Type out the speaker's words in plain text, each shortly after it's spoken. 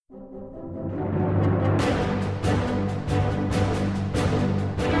Welcome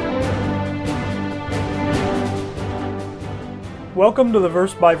to the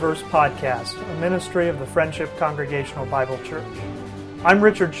Verse by Verse podcast, a ministry of the Friendship Congregational Bible Church. I'm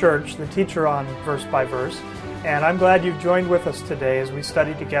Richard Church, the teacher on Verse by Verse, and I'm glad you've joined with us today as we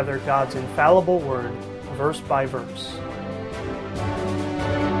study together God's infallible Word, verse by verse.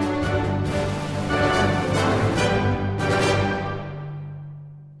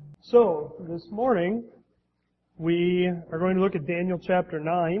 So, this morning, we are going to look at Daniel chapter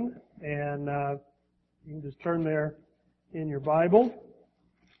 9, and you can just turn there in your Bible.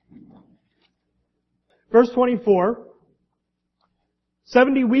 Verse 24,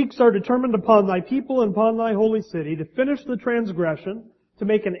 70 weeks are determined upon thy people and upon thy holy city to finish the transgression, to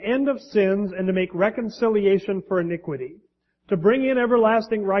make an end of sins, and to make reconciliation for iniquity, to bring in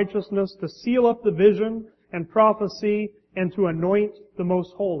everlasting righteousness, to seal up the vision and prophecy, and to anoint the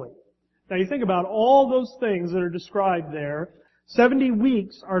most holy. Now you think about all those things that are described there. 70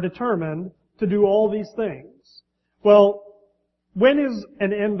 weeks are determined to do all these things. Well, when is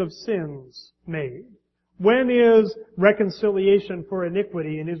an end of sins made? When is reconciliation for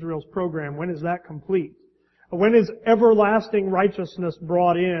iniquity in Israel's program? When is that complete? When is everlasting righteousness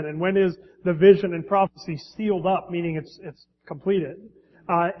brought in? And when is the vision and prophecy sealed up, meaning it's completed?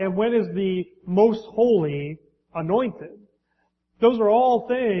 And when is the most holy anointed? Those are all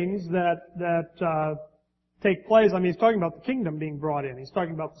things that take place. I mean, he's talking about the kingdom being brought in. He's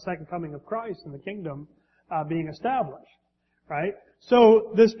talking about the second coming of Christ and the kingdom being established, right?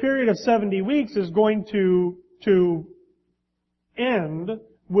 So this period of 70 weeks is going to end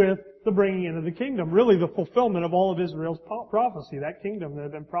with the bringing in of the kingdom, really the fulfillment of all of Israel's prophecy, that kingdom that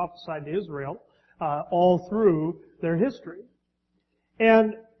had been prophesied to Israel all through their history.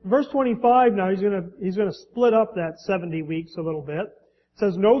 And verse 25 now, he's going to split up that 70 weeks a little bit. It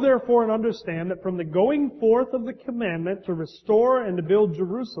says, "Know therefore and understand that from the going forth of the commandment to restore and to build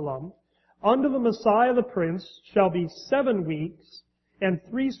Jerusalem, unto the Messiah the Prince shall be 7 weeks and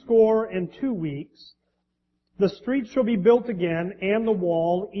 62 weeks. The streets shall be built again, and the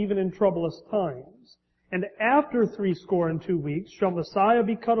wall, even in troublous times. And after 62 weeks shall Messiah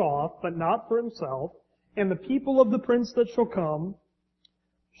be cut off, but not for himself. And the people of the Prince that shall come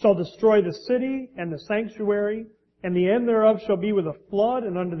shall destroy the city and the sanctuary, and the end thereof shall be with a flood,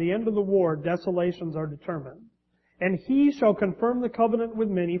 and unto the end of the war desolations are determined. And he shall confirm the covenant with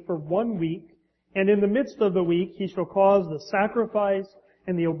many for 1 week, and in the midst of the week he shall cause the sacrifice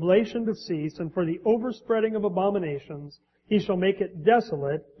and the oblation to cease, and for the overspreading of abominations he shall make it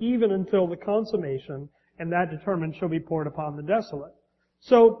desolate, even until the consummation, and that determined shall be poured upon the desolate."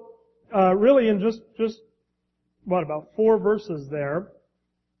 So, really in just about 4 verses there,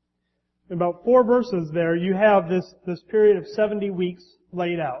 you have this period of 70 weeks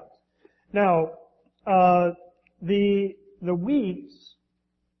laid out. Now, the weeks,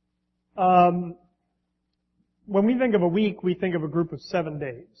 when we think of a week, we think of a group of 7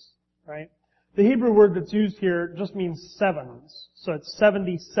 days, right? The Hebrew word that's used here just means sevens, so it's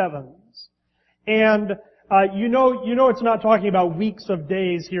 70 sevens. And you know it's not talking about weeks of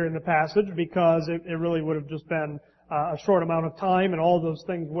days here in the passage, because it really would have just been a short amount of time, and all those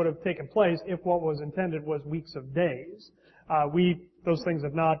things would have taken place if what was intended was weeks of days. Those things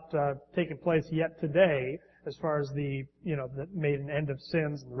have not taken place yet today, as far as that made an end of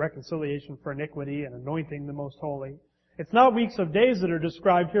sins and the reconciliation for iniquity and anointing the most holy. It's not weeks of days that are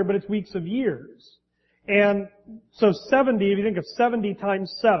described here, but it's weeks of years. And so 70, if you think of 70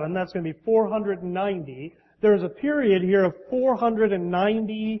 times 7, that's going to be 490. There's a period here of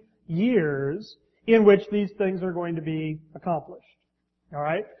 490 years in which these things are going to be accomplished.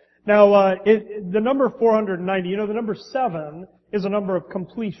 Alright? Now, the number 490, the number 7 is a number of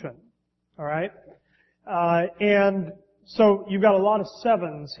completion. Alright? And so you've got a lot of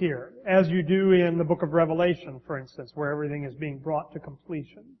sevens here, as you do in the book of Revelation, for instance, where everything is being brought to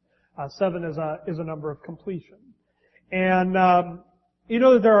completion. 7 is a number of completion. And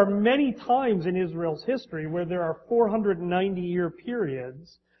there are many times in Israel's history where there are 490-year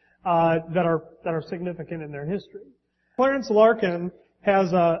periods that are significant in their history. Clarence Larkin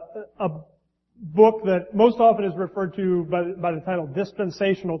has a book that most often is referred to by the title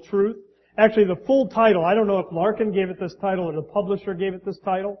Dispensational Truth. Actually, the full title, I don't know if Larkin gave it this title or the publisher gave it this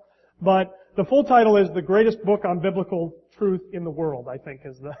title, but the full title is The Greatest Book on Biblical Truth in the World, I think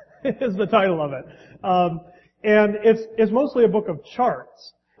is the title of it. And it's mostly a book of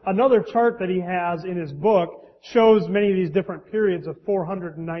charts. Another chart that he has in his book shows many of these different periods of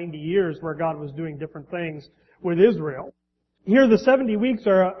 490 years where God was doing different things with Israel. Here, the 70 weeks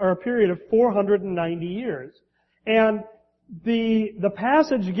are a period of 490 years. And the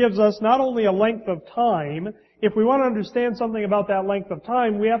passage gives us not only a length of time. If we want to understand something about that length of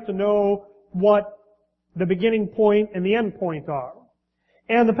time, we have to know what the beginning point and the end point are.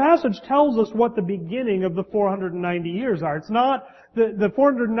 And the passage tells us what the beginning of the 490 years are. It's not, the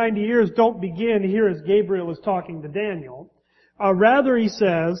 490 years don't begin here as Gabriel is talking to Daniel. Rather, he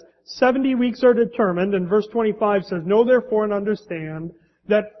says, 70 weeks are determined, and verse 25 says, "Know therefore and understand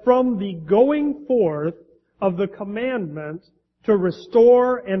that from the going forth of the commandment to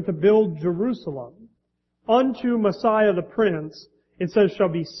restore and to build Jerusalem unto Messiah the Prince, it says, shall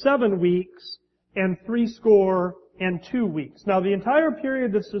be 7 weeks and 62 weeks. Now, the entire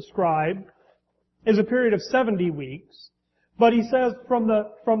period that's described is a period of 70 weeks, but he says from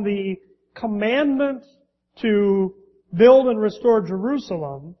the commandment to build and restore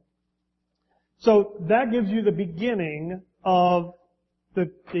Jerusalem, so that gives you the beginning of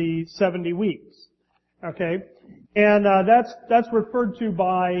the 70 weeks. Okay? And that's referred to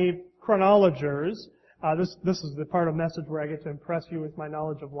by chronologers. This is the part of the message where I get to impress you with my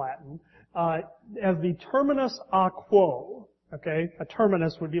knowledge of Latin. As the terminus a quo. Okay? A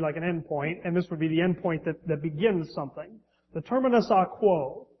terminus would be like an endpoint, and this would be the endpoint that begins something. The terminus a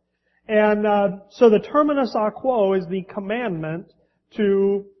quo. And so the terminus a quo is the commandment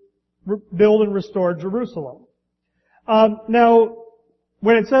to build and restore Jerusalem. Now,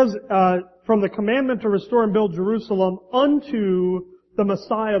 when it says from the commandment to restore and build Jerusalem unto the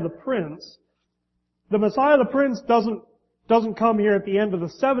Messiah the Prince, the Messiah the Prince doesn't come here at the end of the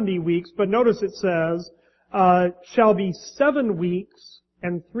 70 weeks, but notice it says, shall be 7 weeks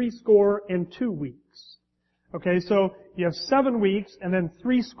and 62 weeks. Okay, so you have 7 weeks, and then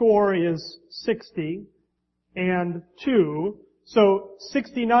 60 is 60, and 2, so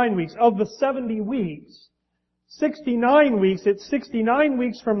 69 weeks. Of the 70 weeks, 69 weeks, it's 69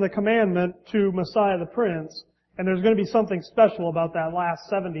 weeks from the commandment to Messiah the Prince, and there's going to be something special about that last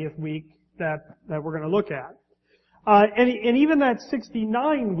 70th week that we're going to look at. And even that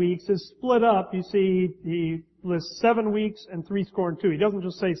 69 weeks is split up. You see, he lists 7 weeks and 62. He doesn't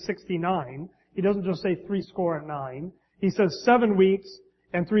just say 69. He doesn't just say 69. He says 7 weeks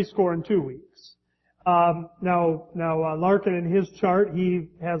and 62 weeks. Now, Larkin in his chart, he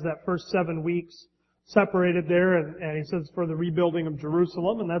has that first 7 weeks separated there, and he says for the rebuilding of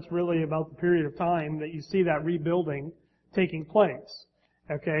Jerusalem, and that's really about the period of time that you see that rebuilding taking place.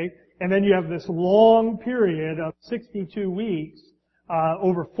 Okay? And then you have this long period of 62 weeks,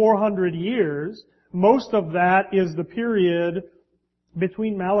 over 400 years. Most of that is the period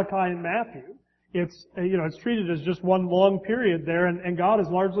between Malachi and Matthew. It's treated as just one long period there, and God is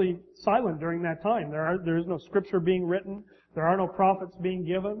largely silent during that time. There is no scripture being written. There are no prophets being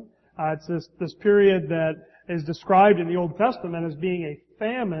given. It's this period that is described in the Old Testament as being a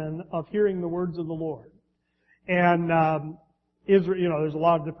famine of hearing the words of the Lord. And Israel, there's a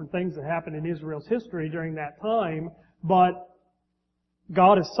lot of different things that happen in Israel's history during that time, but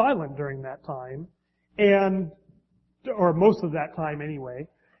God is silent during that time, or most of that time anyway.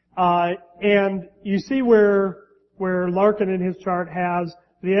 And you see where Larkin in his chart has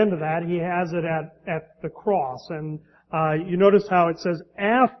the end of that. He has it at the cross, and you notice how it says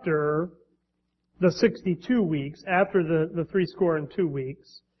after the 62 weeks, after the 62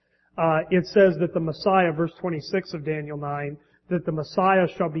 weeks, it says that the Messiah, verse 26 of Daniel 9, that the Messiah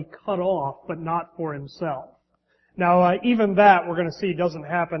shall be cut off, but not for himself. Now, even that we're going to see doesn't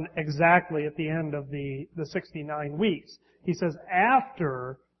happen exactly at the end of the 69 weeks. He says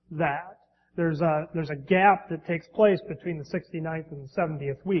after that, there's a gap that takes place between the 69th and the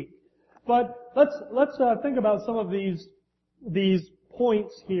 70th week. But let's think about some of these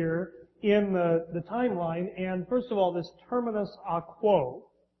points here in the timeline. And first of all, this terminus a quo.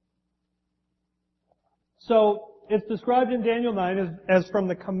 So it's described in Daniel 9 as from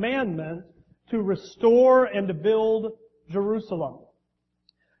the commandment to restore and to build Jerusalem.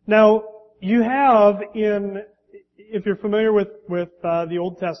 Now, you have if you're familiar with the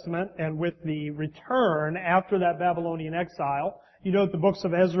Old Testament and with the return after that Babylonian exile, you know that the books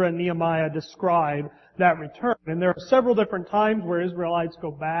of Ezra and Nehemiah describe that return. And there are several different times where Israelites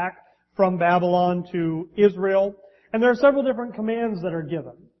go back from Babylon to Israel. And there are several different commands that are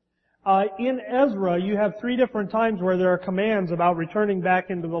given. In Ezra, you have 3 different times where there are commands about returning back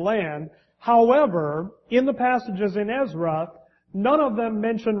into the land. However, in the passages in Ezra, none of them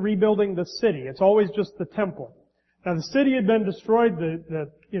mention rebuilding the city. It's always just the temple. Now, the city had been destroyed. The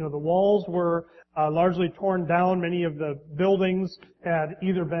walls were largely torn down. Many of the buildings had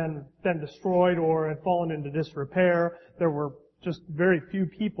either been destroyed or had fallen into disrepair. There were just very few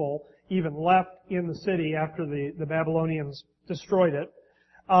people even left in the city after the Babylonians destroyed it.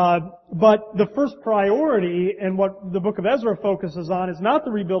 But the first priority and what the book of Ezra focuses on is not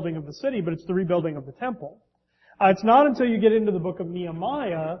the rebuilding of the city, but it's the rebuilding of the temple. It's not until you get into the book of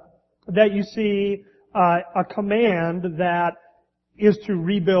Nehemiah that you see a command that is to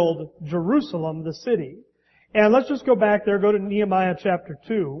rebuild Jerusalem, the city. And let's just go back there, go to Nehemiah chapter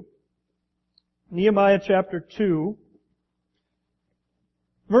 2. Nehemiah chapter 2.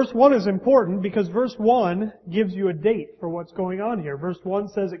 Verse 1 is important because verse 1 gives you a date for what's going on here. Verse 1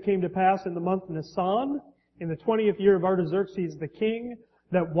 says, "It came to pass in the month Nisan, in the 20th year of Artaxerxes the king,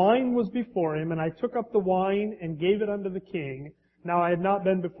 that wine was before him, and I took up the wine and gave it unto the king. Now I had not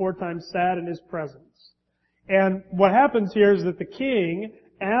been beforetime sad in his presence." And what happens here is that the king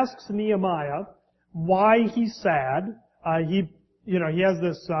asks Nehemiah why he's sad. He has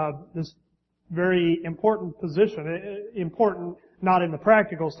this very important position. Important not in the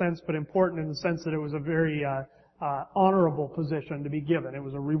practical sense, but important in the sense that it was a very honorable position to be given. It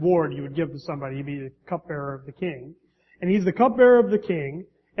was a reward you would give to somebody. You'd be the cupbearer of the king. And he's the cupbearer of the king,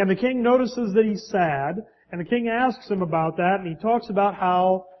 and the king notices that he's sad, and the king asks him about that, and he talks about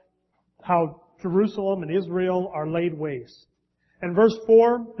how Jerusalem and Israel are laid waste. And verse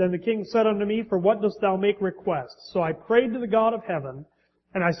 4, "Then the king said unto me, For what dost thou make request? So I prayed to the God of heaven,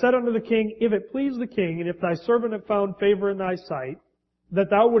 and I said unto the king, If it please the king, and if thy servant have found favor in thy sight,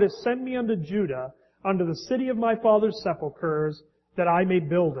 that thou wouldest send me unto Judah, unto the city of my father's sepulchres, that I may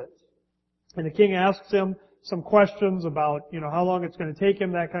build it." And the king asks him some questions about, how long it's going to take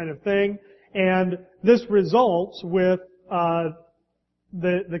him, that kind of thing. And this results with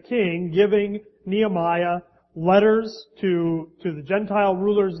the king giving Nehemiah letters to the Gentile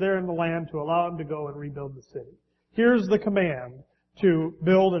rulers there in the land to allow him to go and rebuild the city. Here's the command to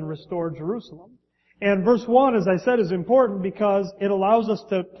build and restore Jerusalem. And verse 1, as I said, is important because it allows us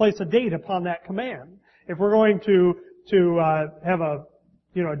to place a date upon that command. If we're going to have a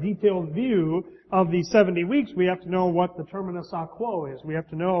detailed view of these 70 weeks, we have to know what the terminus a quo is. We have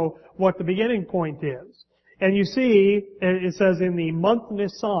to know what the beginning point is. And you see, it says in the month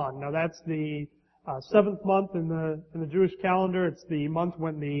Nisan. Now that's the seventh month in the Jewish calendar. It's the month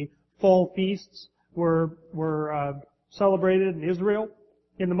when the fall feasts were celebrated in Israel.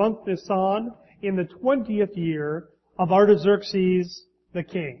 In the month Nisan, in the 20th year of Artaxerxes the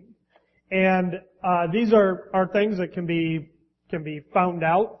king. And these are things that can be found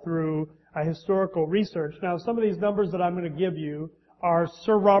out through historical research. Now, some of these numbers that I'm going to give you are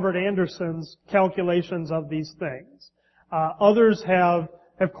Sir Robert Anderson's calculations of these things. Others have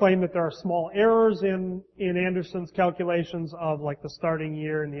claimed that there are small errors in Anderson's calculations of like the starting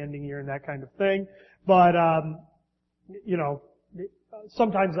year and the ending year and that kind of thing. But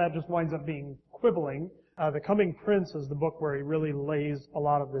sometimes that just winds up being quibbling. The Coming Prince is the book where he really lays a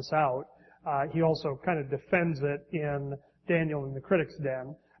lot of this out. He also kind of defends it in Daniel in the Critic's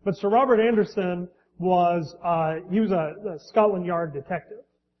Den. But Sir Robert Anderson was a Scotland Yard detective,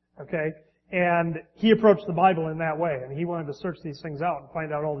 okay? And he approached the Bible in that way, and he wanted to search these things out and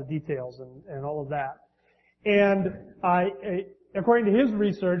find out all the details and all of that. And according to his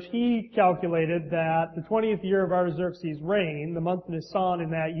research, he calculated that the 20th year of Artaxerxes' reign, the month Nisan in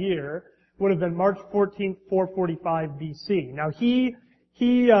that year, would have been March 14th, 445 BC. Now he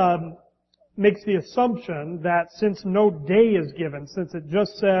makes the assumption that since no day is given, since it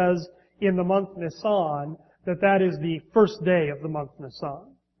just says in the month Nisan, that is the first day of the month Nisan.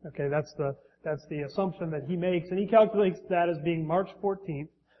 Okay, that's the assumption that he makes, and he calculates that as being March 14th,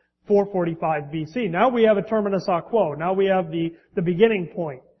 445 BC. Now we have a terminus a quo. Now we have the beginning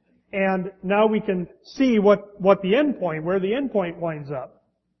point. And now we can see what the end point, where the end point winds up.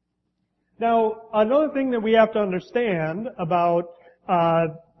 Now, another thing that we have to understand about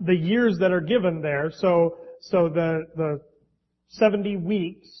the years that are given there, so the 70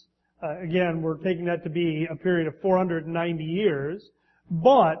 weeks, again, we're taking that to be a period of 490 years,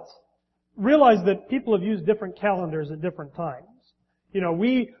 but realize that people have used different calendars at different times.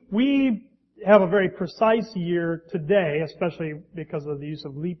 We have a very precise year today, especially because of the use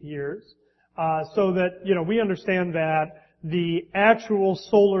of leap years, so that, we understand that the actual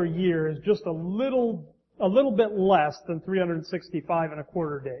solar year is just a little bit less than 365 and a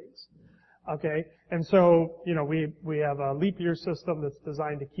quarter days. Okay? And so, we have a leap year system that's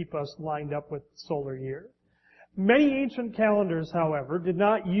designed to keep us lined up with the solar year. Many ancient calendars, however, did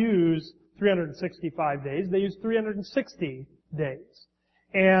not use 365 days. They used 360 days.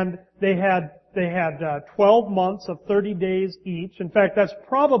 And they had 12 months of 30 days each. In fact, that's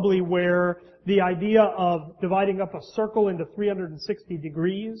probably where the idea of dividing up a circle into 360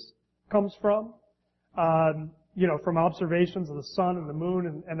 degrees comes from. From observations of the sun and the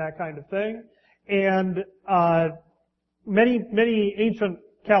moon and that kind of thing. And many ancient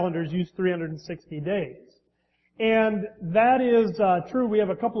calendars use 360 days. And that is true. We have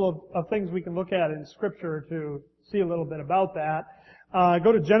a couple of things we can look at in Scripture to see a little bit about that.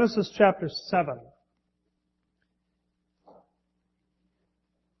 Go to Genesis chapter 7.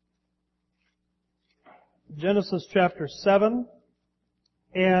 Genesis chapter 7.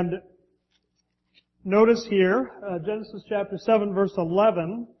 And notice here, Genesis chapter 7 verse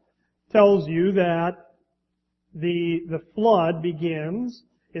 11 tells you that the flood begins.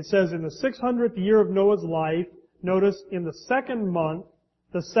 It says in the 600th year of Noah's life, notice in the second month,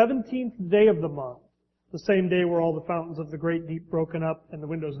 the 17th day of the month, the same day where all the fountains of the great deep broken up and the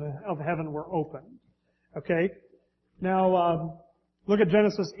windows of heaven were opened. Okay? Now, look at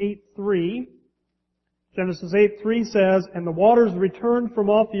Genesis 8:3. Genesis 8:3 says, "And the waters returned from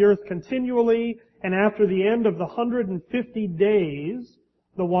off the earth continually, and after the end of the 150 days,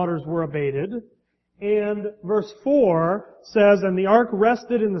 the waters were abated." And verse 4 says, "And the ark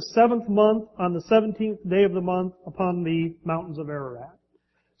rested in the 7th month on the 17th day of the month upon the mountains of Ararat."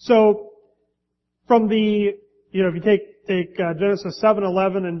 So, from the, if you take Genesis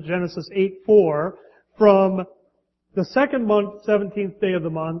 7:11 and Genesis 8:4, from the second month, 17th day of the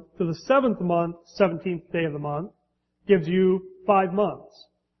month, to the 7th month, 17th day of the month, gives you 5 months,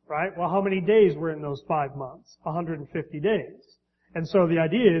 right? Well, how many days were in those 5 months? 150 days. And so the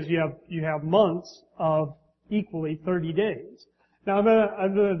idea is you have months of equally 30 days. Now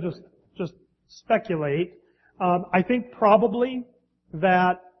I'm gonna just speculate. I think probably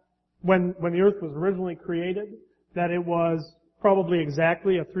that when the earth was originally created, that it was probably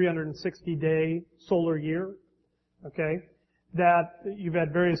exactly a 360-day solar year. Okay? That you've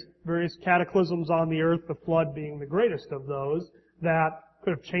had various cataclysms on the earth, the flood being the greatest of those, that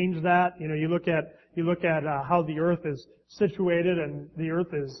could have changed that. You look at how the earth is situated, and the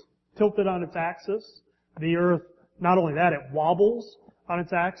earth is tilted on its axis. The earth, not only that, it wobbles on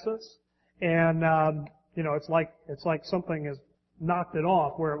its axis. And, it's like something has knocked it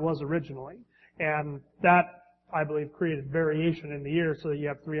off where it was originally. And that, I believe, created variation in the year so that you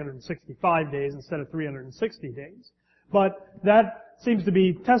have 365 days instead of 360 days. But that seems to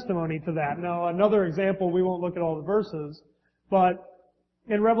be testimony to that. Now, another example, we won't look at all the verses, but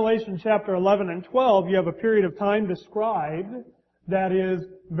in Revelation chapter 11 and 12, you have a period of time described that is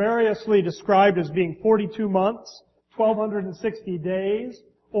variously described as being 42 months, 1,260 days,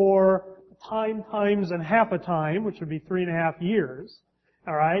 or time times and half a time, which would be 3.5 years.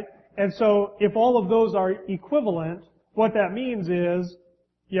 All right? And so, if all of those are equivalent, what that means is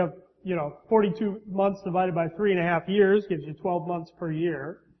you have, 42 months divided by 3.5 years gives you 12 months per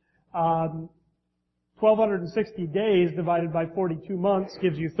year. 1,260 days divided by 42 months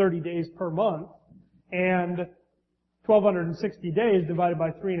gives you 30 days per month. And 1,260 days divided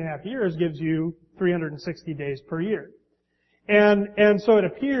by 3.5 years gives you 360 days per year. And so it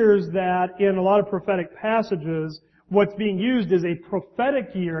appears that in a lot of prophetic passages, what's being used is a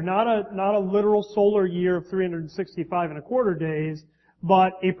prophetic year, not a literal solar year of 365.25 days,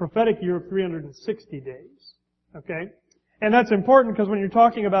 but a prophetic year of 360 days. Okay? And that's important because when you're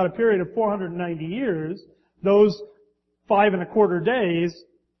talking about a period of 490 years, those 5.25 days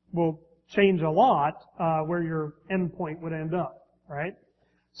will change a lot, where your end point would end up, right?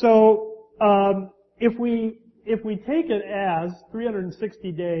 So, if we take it as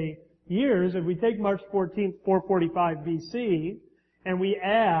 360-day years, if we take March 14th, 445 BC, and we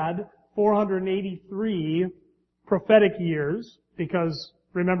add 483 prophetic years, because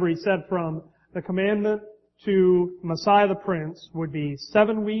remember he said from the commandment to Messiah the Prince would be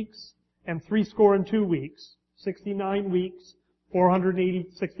 7 weeks and 62 weeks, 69 weeks,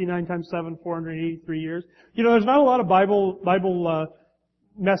 69 times 7, 483 years. There's not a lot of Bible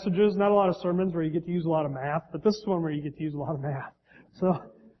messages, not a lot of sermons where you get to use a lot of math, but this is one where you get to use a lot of math. So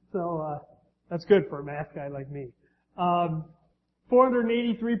that's good for a math guy like me.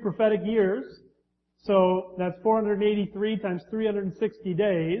 483 prophetic years. So that's 483 times 360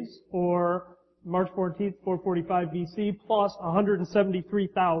 days, or March 14th, 445 BC, plus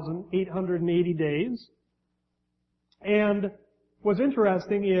 173,880 days. And what's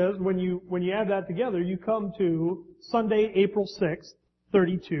interesting is when you add that together, you come to Sunday, April 6th,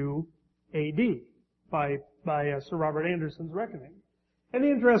 32 AD by Sir Robert Anderson's reckoning. And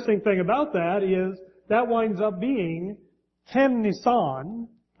the interesting thing about that is that winds up being 10 Nisan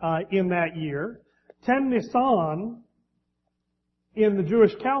in that year. 10 Nisan in the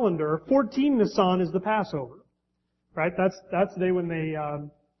Jewish calendar, 14 Nisan is the Passover. Right? That's the day when they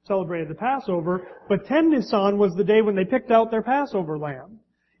celebrated the Passover. But 10 Nisan was the day when they picked out their Passover lamb.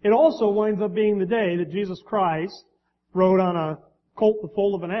 It also winds up being the day that Jesus Christ rode on a colt the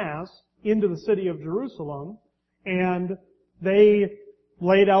foal of an ass into the city of Jerusalem, and they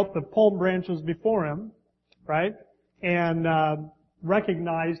laid out the palm branches before him, right? And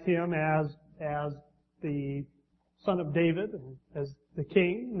recognized him as the son of David, and as the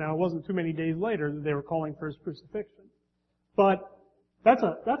king. Now, it wasn't too many days later that they were calling for his crucifixion. But that's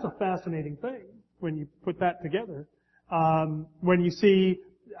a fascinating thing when you put that together. When you see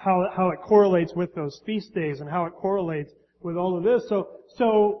how it correlates with those feast days and how it correlates with all of this.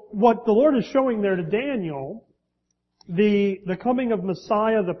 So what the Lord is showing there to Daniel, the coming of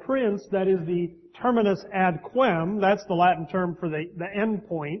Messiah the Prince, that is the terminus ad quem, that's the Latin term for the end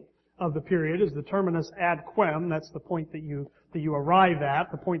point of the period, is the terminus ad quem. That's the point that you arrive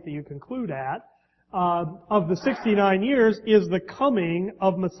at, the point that you conclude at, of the 69 years, is the coming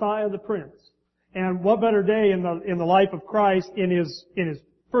of Messiah the Prince. And what better day in the life of Christ in his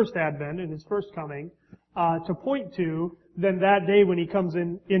first advent, in his first coming, to point to than that day when he comes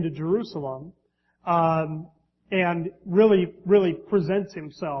into Jerusalem, and really presents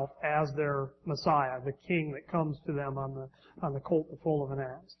himself as their Messiah, the King that comes to them on the colt, the foal of an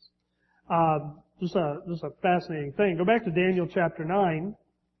ass. Just a fascinating thing. Go back to Daniel chapter 9.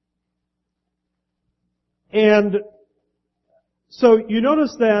 And so you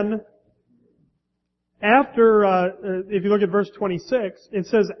notice then, after, if you look at verse 26, it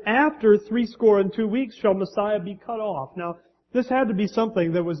says, after 62 weeks shall Messiah be cut off. Now, this had to be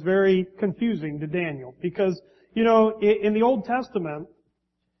something that was very confusing to Daniel, because, you know, in the Old Testament,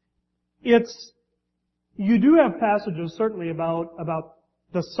 you do have passages certainly about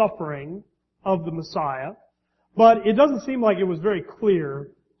the suffering of the Messiah, but it doesn't seem like it was very clear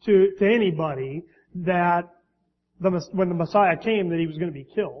to anybody that when the Messiah came that he was going to be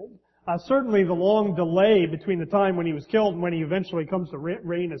killed. Certainly the long delay between the time when he was killed and when he eventually comes to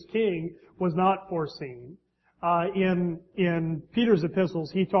reign as king was not foreseen. In Peter's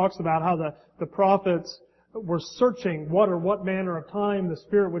epistles, he talks about how the prophets were searching what manner of time the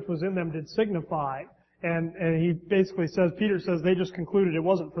Spirit which was in them did signify. And he basically says, Peter says they just concluded it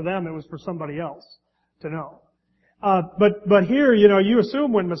wasn't for them, it was for somebody else to know. But here, you know, you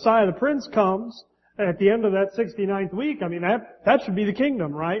assume when Messiah the Prince comes, at the end of that 69th week, I mean, that should be the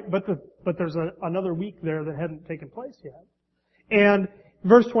kingdom, right? But there's another week there that hadn't taken place yet. And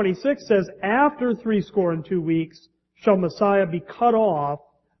verse 26 says, after 62 weeks shall Messiah be cut off,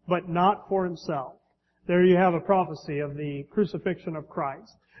 but not for himself. There you have a prophecy of the crucifixion of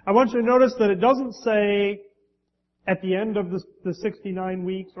Christ. I want you to notice that it doesn't say at the end of the 69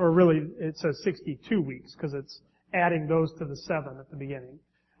 weeks, or really it says 62 weeks, because it's adding those to the 7 at the beginning.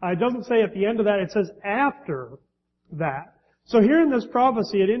 It doesn't say at the end of that, it says after that. So here in this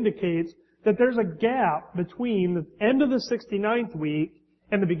prophecy, it indicates that there's a gap between the end of the 69th week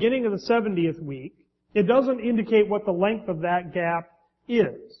and the beginning of the 70th week. It doesn't indicate what the length of that gap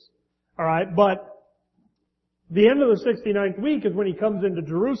is. Alright, but the end of the 69th week is when he comes into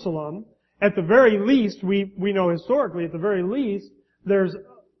Jerusalem. At the very least, we know historically, at the very least, there's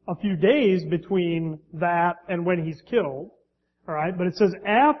a few days between that and when he's killed. Alright, but it says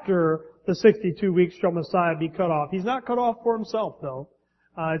after the 62 weeks shall Messiah be cut off. He's not cut off for himself though.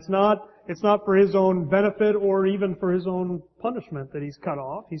 It's not for his own benefit or even for his own punishment that he's cut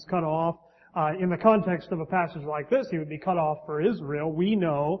off. He's cut off, in the context of a passage like this, he would be cut off for Israel. We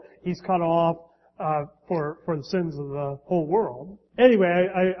know he's cut off, for the sins of the whole world. Anyway,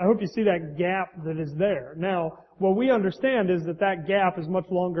 I hope you see that gap that is there. Now, what we understand is that gap is much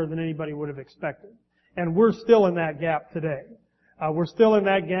longer than anybody would have expected. And we're still in that gap today. We're still in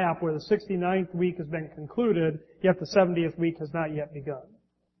that gap where the 69th week has been concluded, yet the 70th week has not yet begun.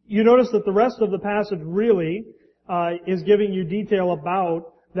 You notice that the rest of the passage really is giving you detail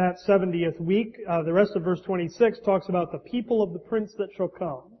about that 70th week. The rest of verse 26 talks about the people of the prince that shall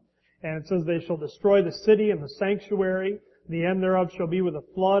come. And it says they shall destroy the city and the sanctuary. The end thereof shall be with a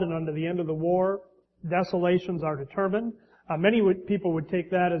flood, and unto the end of the war desolations are determined. Many people would take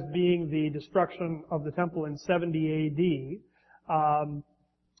that as being the destruction of the temple in 70 A.D. I'll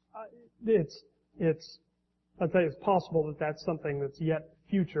tell you, it's possible that that's something that's yet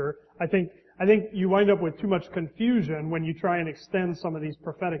future. I think you wind up with too much confusion when you try and extend some of these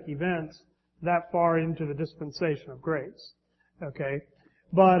prophetic events that far into the dispensation of grace. Okay?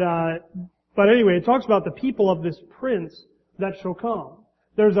 But anyway, it talks about the people of this prince that shall come.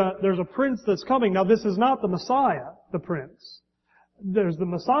 There's a prince that's coming. Now this is not the Messiah, the prince. There's the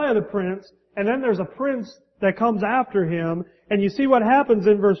Messiah, the prince, and then there's a prince that comes after him. And you see what happens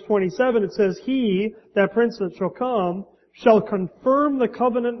in verse 27. It says, he, that prince that shall come, shall confirm the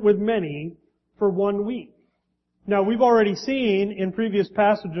covenant with many for 1 week. Now we've already seen in previous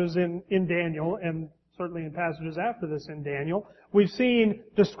passages in Daniel, and certainly in passages after this in Daniel, we've seen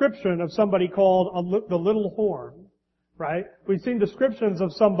description of somebody called the little horn. right? We've seen descriptions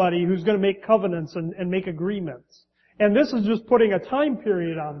of somebody who's going to make covenants and make agreements. And this is just putting a time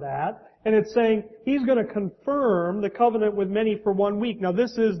period on that, and it's saying he's going to confirm the covenant with many for 1 week. Now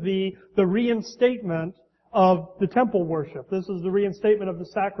this is the reinstatement of the temple worship. This is the reinstatement of the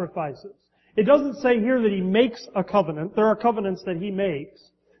sacrifices. It doesn't say here that he makes a covenant. There are covenants that he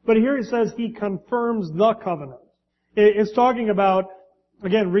makes. But here he says he confirms the covenant. It's talking about,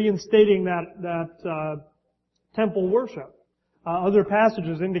 again, reinstating that temple worship. Other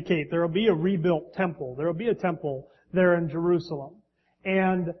passages indicate there will be a rebuilt temple. There will be a temple there in Jerusalem.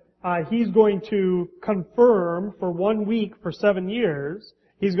 And he's going to confirm for 1 week for 7 years.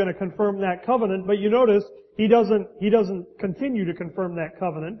 He's going to confirm that covenant. But you notice he doesn't continue to confirm that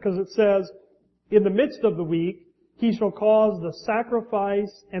covenant, because it says, in the midst of the week, he shall cause the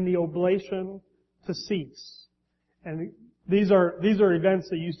sacrifice and the oblation to cease. And these are events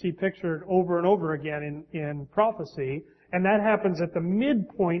that you see pictured over and over again in prophecy, and that happens at the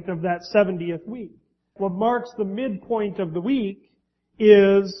midpoint of that 70th week. What marks the midpoint of the week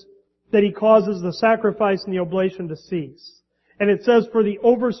is that he causes the sacrifice and the oblation to cease. And it says, for the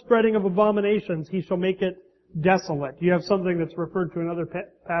overspreading of abominations, he shall make it desolate. You have something that's referred to in other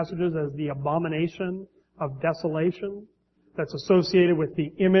passages as the abomination of desolation. That's associated with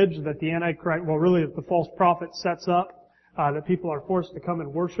the image that the Antichrist, well really that the false prophet sets up, that people are forced to come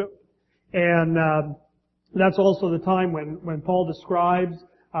and worship. And that's also the time when Paul describes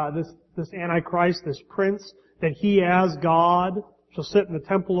this Antichrist, this prince, that he as God shall sit in the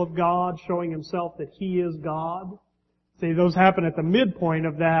temple of God, showing himself that he is God. See, those happen at the midpoint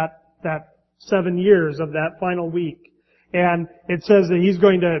of that 7 years of that final week. And it says that he's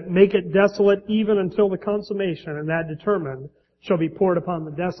going to make it desolate even until the consummation, and that determined shall be poured upon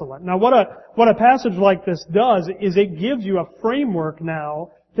the desolate. Now what a passage like this does is it gives you a framework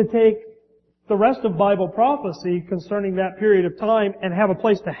now to take the rest of Bible prophecy concerning that period of time and have a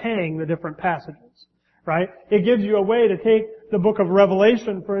place to hang the different passages. Right? It gives you a way to take the book of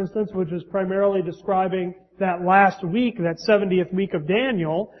Revelation, for instance, which is primarily describing that last week, that 70th week of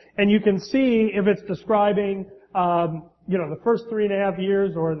Daniel, and you can see if it's describing, the first 3.5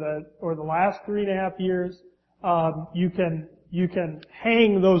 years or the last 3.5 years. You can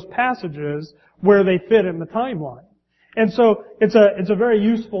hang those passages where they fit in the timeline. And so it's a very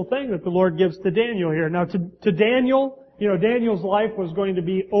useful thing that the Lord gives to Daniel here. Now to Daniel, Daniel's life was going to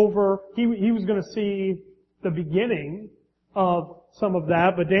be over. He was going to see the beginning of some of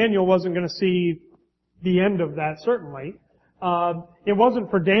that, but Daniel wasn't going to see the end of that, certainly. It wasn't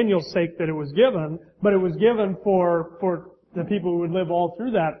for Daniel's sake that it was given, but it was given for the people who would live all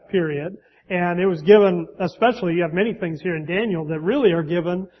through that period. And it was given, especially, you have many things here in Daniel that really are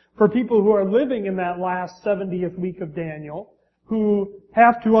given for people who are living in that last 70th week of Daniel, who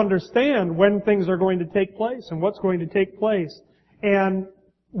have to understand when things are going to take place and what's going to take place. And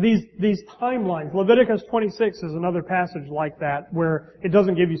these timelines, Leviticus 26 is another passage like that, where it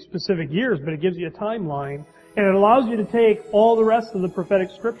doesn't give you specific years, but it gives you a timeline, and it allows you to take all the rest of the prophetic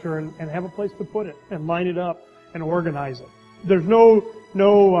scripture and have a place to put it, and line it up, and organize it. There's no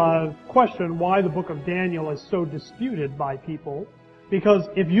question why the book of Daniel is so disputed by people, because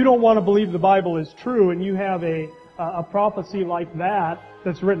if you don't want to believe the Bible is true, and you have a prophecy like that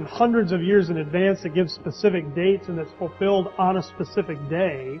that's written hundreds of years in advance, that gives specific dates and that's fulfilled on a specific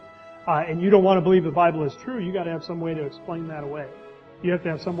day, and you don't want to believe the Bible is true, you got to have some way to explain that away. You have to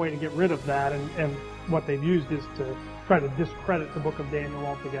have some way to get rid of that, and what they've used is to try to discredit the book of Daniel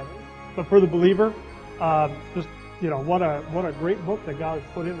altogether. But for the believer, what a great book that God has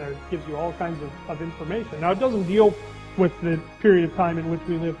put in there. It gives you all kinds of information. Now, it doesn't deal with the period of time in which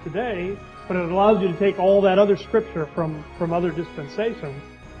we live today, but it allows you to take all that other scripture from other dispensations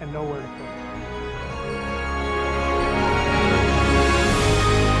and know where to put it.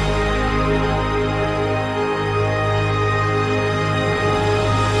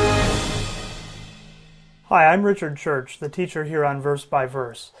 Hi, I'm Richard Church, the teacher here on Verse by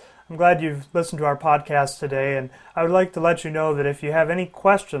Verse. I'm glad you've listened to our podcast today, and I would like to let you know that if you have any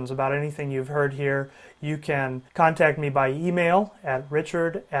questions about anything you've heard here, you can contact me by email at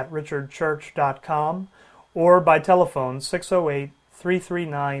richard@richardchurch.com or by telephone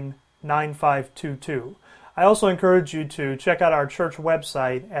 608-339-9522. I also encourage you to check out our church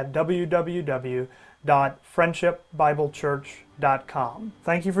website at www.friendshipbiblechurch.com.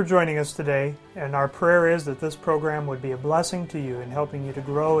 Thank you for joining us today, and our prayer is that this program would be a blessing to you in helping you to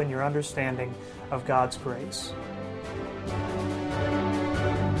grow in your understanding of God's grace.